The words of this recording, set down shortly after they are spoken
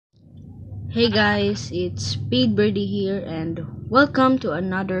Hey guys, it's Speedbirdie here and welcome to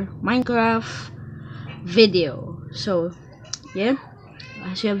another Minecraft video. Yeah,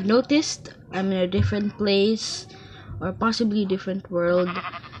 as you have noticed, I'm in a different place or possibly different world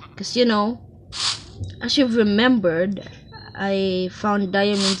because as you've remembered, I found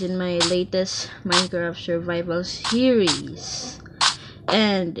diamonds in my latest Minecraft survival series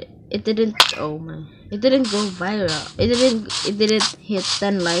and it didn't go viral. It didn't hit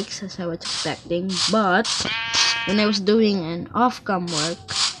 10 likes as I was expecting, but when I was doing an off-cam work,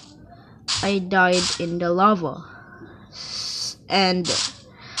 I died in the lava and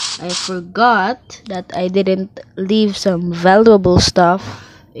I forgot that I didn't leave some valuable stuff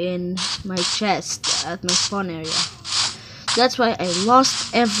in my chest at my spawn area. That's why I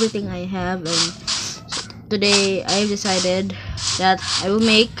lost everything I have, and today I decided that I will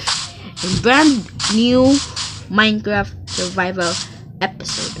make a brand new Minecraft survival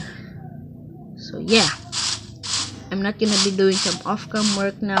episode. So yeah, I'm not gonna be doing some off-cam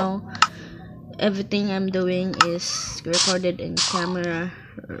work now. Everything I'm doing is recorded in camera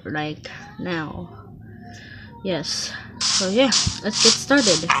like now. Yes. So yeah, let's get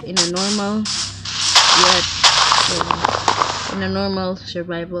started in a normal yet in a normal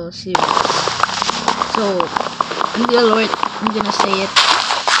survival series. So I'm gonna say it.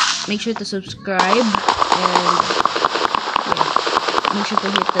 Make sure to subscribe and make sure to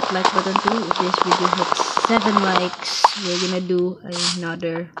hit that like button too. If this video hits 7 likes, we're gonna do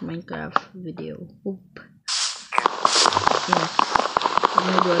another Minecraft video. Oop. Yes, we're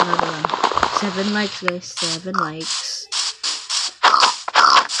gonna do another one. 7 likes, guys. 7 likes.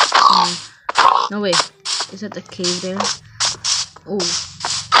 No way. Is that a cave there? Oh.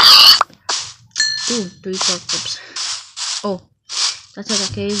 Ooh, 3 pork chops. Oh, that's not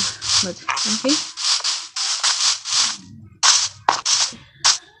a cave, but okay.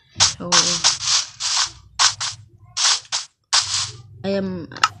 So I am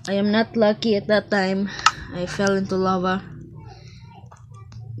not lucky at that time. I fell into lava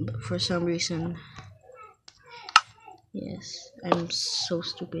for some reason. Yes, I'm so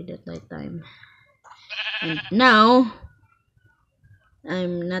stupid at that time. And now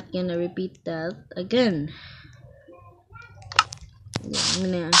I'm not gonna repeat that again.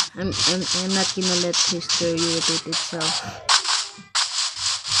 Yeah, I'm not gonna let history repeat itself.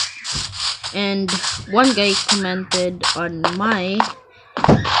 And one guy commented on my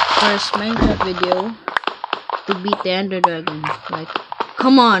first Minecraft video to beat the Ender Dragon. Like,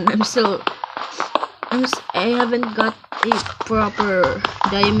 come on! I haven't got a proper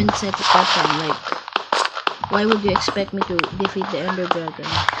diamond set at that time. Like, why would you expect me to defeat the Ender Dragon?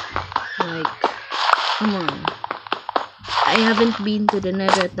 Like, come on! I haven't been to the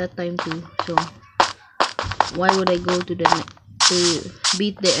Nether at that time too, so why would I go to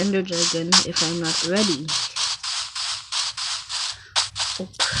beat the Ender Dragon if I'm not ready?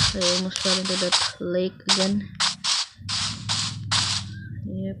 Oops, I almost fell into that lake again.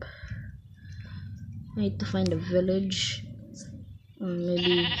 Yep. I need to find a village, or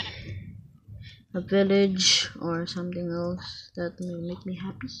maybe a village or something else that may make me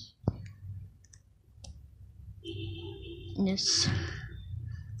happy. Yes.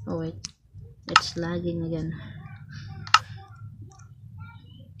 Oh wait, it's lagging again.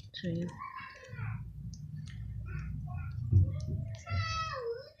 So yeah.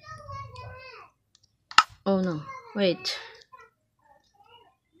 Oh no, wait.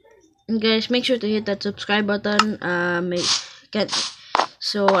 And guys, make sure to hit that subscribe button.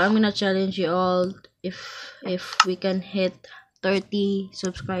 So I'm gonna challenge you all, if we can hit 30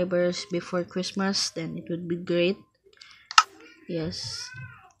 subscribers before Christmas, then it would be great. Yes.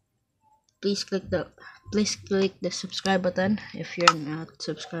 Please click the subscribe button if you're not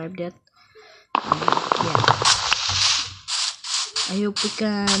subscribed yet. Yeah. I hope we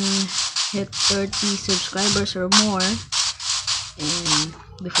can hit 30 subscribers or more and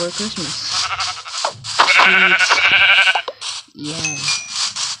before Christmas. Yeah.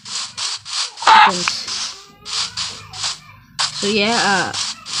 So yeah,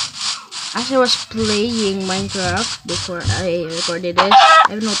 as I was playing Minecraft before I recorded this,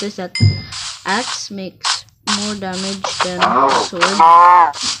 I've noticed that axe makes more damage than sword,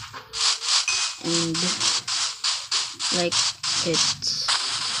 and like it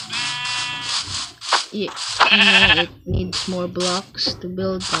needs more blocks to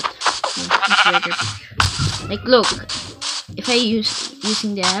build, but like look, if I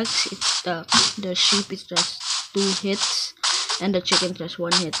using the axe, it's the sheep is just 2 hits and the chicken just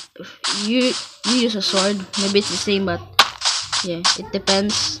 1 hit. If you use a sword, maybe it's the same, but yeah, it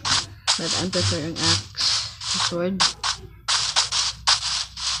depends. But I'm preferring axe to sword.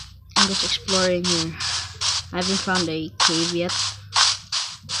 And just exploring here. I haven't found a cave yet.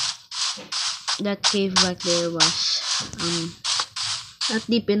 That cave back there was not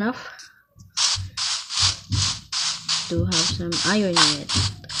deep enough to have some iron in it.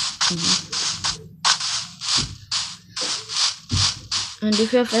 And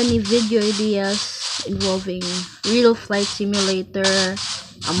if you have any video ideas involving Real Flight Simulator,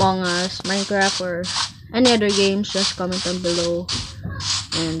 Among Us, Minecraft, or any other games, just comment down below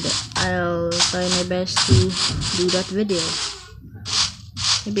and I'll try my best to do that video.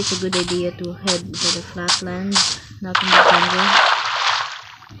 Maybe it's a good idea to head to the flatlands, not in the jungle,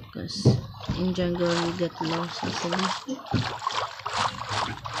 because in jungle you get lost easily.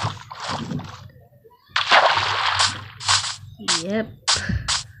 Yep,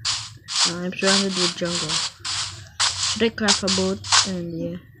 I'm surrounded with jungle. Should I craft a boat? And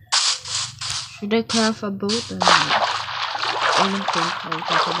yeah, should I craft a boat? I don't think I'll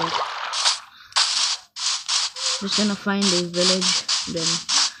craft a boat. Just gonna find a village, then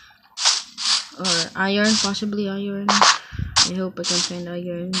or iron, possibly iron. I hope I can find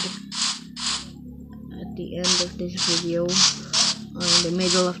iron at the end of this video or in the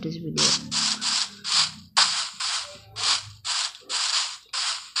middle of this video.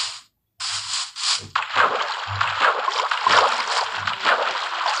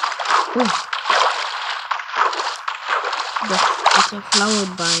 Oh, it's a flower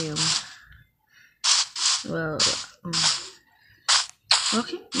biome. Well,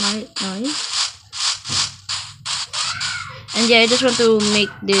 okay, nice. And yeah, I just want to make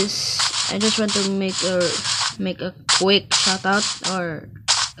this. I just want to make a quick shout out or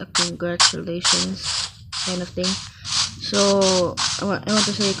a congratulations kind of thing. So I want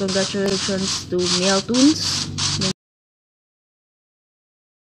to say congratulations to Meowtoons.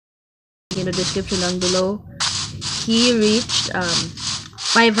 In the description down below, he reached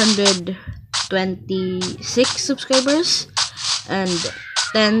 526 subscribers and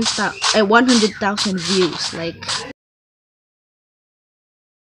 100,000 views. Like,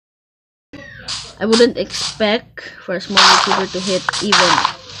 I wouldn't expect for a small YouTuber to hit even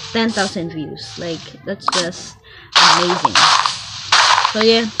 10,000 views. Like, that's just amazing. So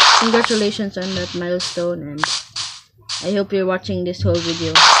yeah, congratulations on that milestone, and I hope you're watching this whole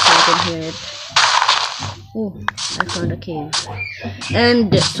video so you can hear it. Oh, I found a cave.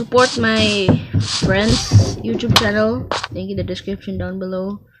 And support my friend's YouTube channel. Link in the description down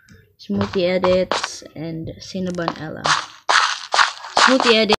below. Smoothie Edits and Cinnabon Ella.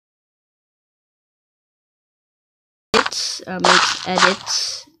 Smoothie Edits makes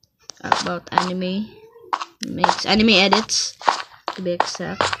edits about anime. Makes anime edits, to be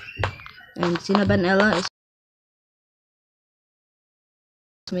exact. And Cinnabon Ella is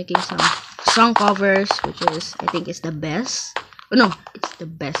making some song covers, which is, I think, is the best. Oh no, it's the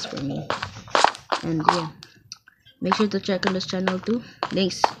best for me. And yeah, make sure to check on this channel too.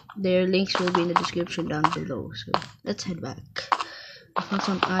 Their links will be in the description down below. So let's head back. I found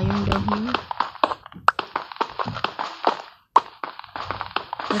some iron down here.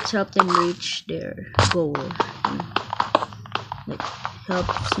 Let's help them reach their goal. Like, help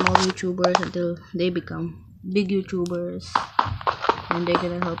small YouTubers until they become big YouTubers. And they're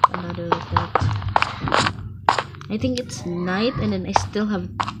gonna help another like that. I think it's night, and then I still have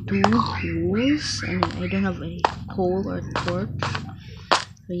 2 wools, and I don't have a coal or torch.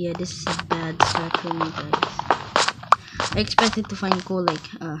 So yeah, this is a bad start for me, guys. I expected to find coal like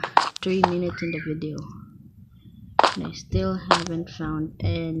 3 minutes in the video, and I still haven't found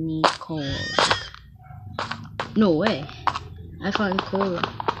any coal. No way! I found coal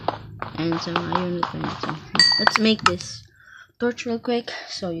and some iron. Let's make this torch real quick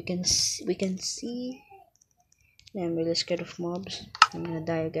so we can see. I'm really scared of mobs. I'm gonna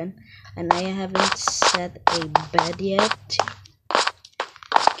die again, and I haven't set a bed yet.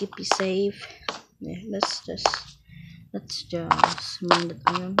 Keep me safe. Yeah, let's just mine the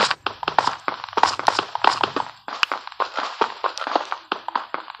iron.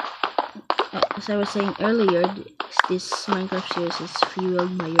 As I was saying earlier, this Minecraft series is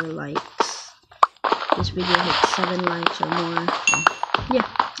fueled by your likes. This video hits 7 likes or more, yeah,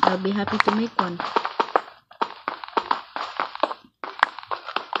 I'll be happy to make one.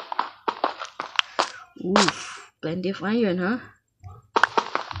 Oof, plenty of iron, huh?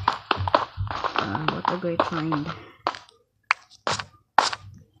 What a great find.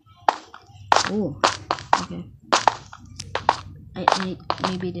 Oh, okay.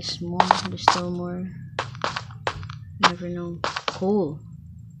 Maybe there's still more. Never know. Coal,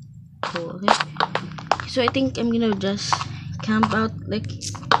 okay. So I think I'm gonna just camp out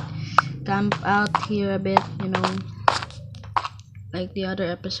here a bit, you know. like the other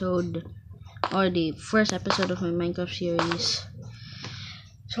episode or the first episode of my Minecraft series.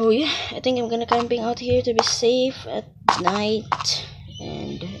 So yeah, I think I'm gonna camping out here to be safe at night.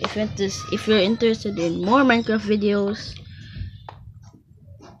 And if you're interested in more Minecraft videos,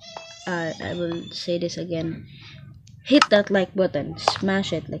 I will say this again: hit that like button,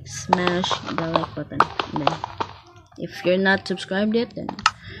 smash it, like smash the like button. And then, if you're not subscribed yet, then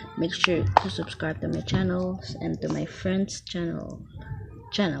make sure to subscribe to my channels and to my friends' channels.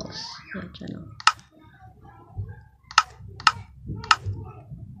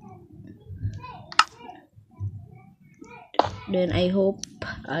 Then I hope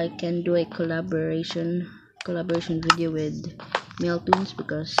I can do a collaboration video with Meltoons,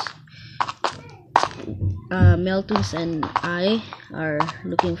 because Meltoons and I are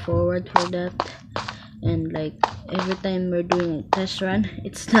looking forward for that. And like every time we're doing a test run,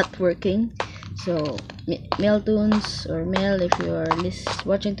 it's not working. So Meltoons or Mel, if you are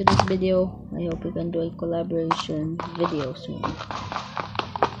watching to this video, I hope we can do a collaboration video soon.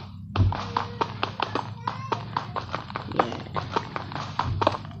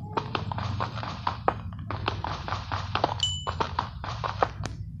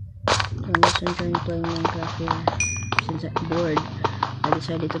 I'm just enjoying playing Minecraft here. Since I'm bored, I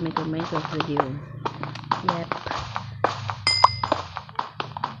decided to make a Minecraft video. Yep.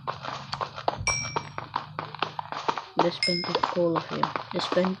 There's plenty of coal here. There's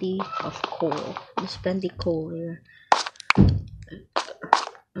plenty coal here.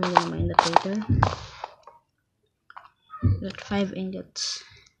 I'm gonna mine that later. Got 5 ingots.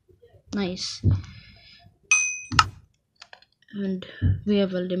 Nice. And we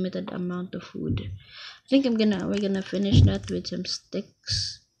have a limited amount of food. I think we're gonna finish that with some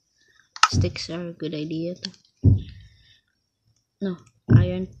sticks. Sticks are a good idea too. No,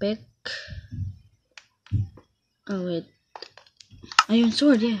 iron pick. Oh wait, iron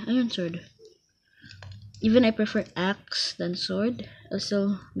sword. Yeah, iron sword. Even I prefer axe than sword. I'll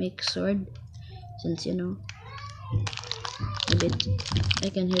still make sword, since a bit. I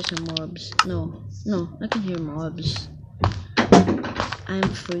can hear some mobs. No, I can hear mobs.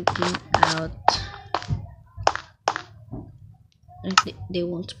 I'm freaking out. Like they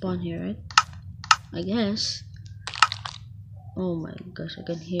won't spawn here, right? I guess. Oh my gosh, I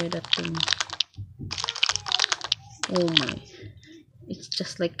can hear that thing. Oh my. It's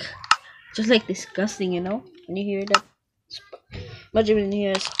just like disgusting, when you hear that. Imagine when you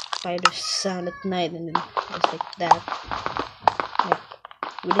hear a spider sound at night and then just like that. Like,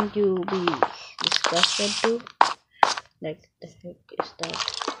 wouldn't you be disgusted too? Like, the heck is that?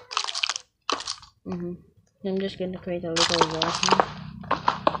 I'm just gonna create a little wall here.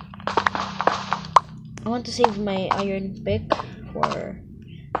 I want to save my iron pick for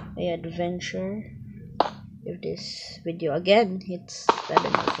the adventure. If this video again hits 7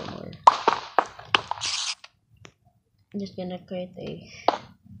 or more, I'm just gonna create a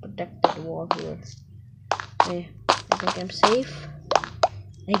protected wall here. Okay, I think I'm safe,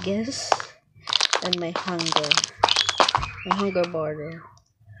 I guess. And my hunger border.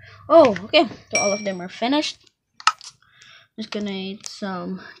 Oh, okay, so all of them are finished. I'm just gonna eat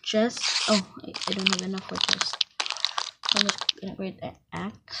some chests. Oh, I don't have enough for chests. So I'm just gonna create an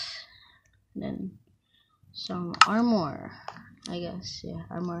axe, then some armor, I guess. Yeah,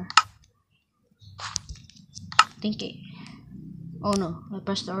 armor. Thinking. Oh no, I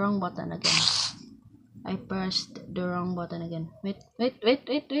pressed the wrong button again. Wait.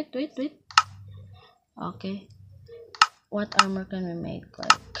 Okay. What armor can we make?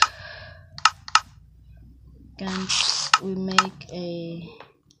 Like, can we make a...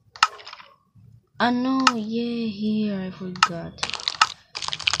 no, yeah, here, I forgot.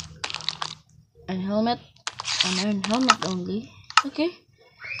 An helmet. An iron helmet only. Okay,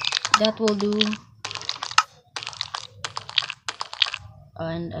 that will do.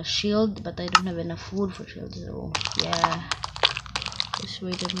 And a shield, but I don't have enough food for shield, so yeah. Just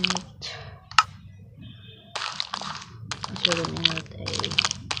wait a minute. Just wait a minute. A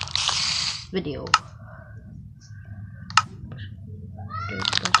video.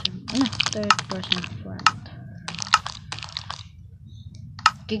 Third person front.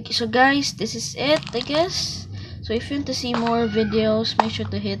 Okay, so guys, this is it, I guess. So if you want to see more videos, make sure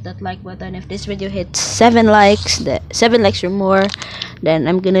to hit that like button. If this video hits 7 likes, 7 likes or more, then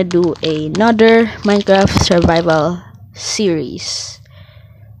I'm gonna do another Minecraft survival series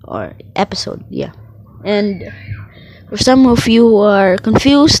or episode. Yeah. And for some of you who are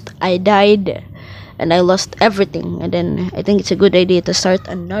confused, I died and I lost everything, and then I think it's a good idea to start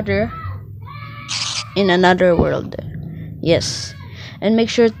another in another world. Yes. and make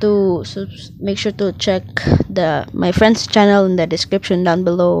sure to check my friend's channel in the description down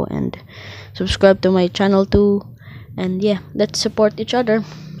below, and subscribe to my channel too. And yeah, let's support each other.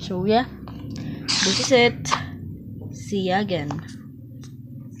 So yeah, this is it. See ya again.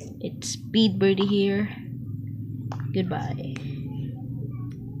 It's Speed Birdie here. Goodbye.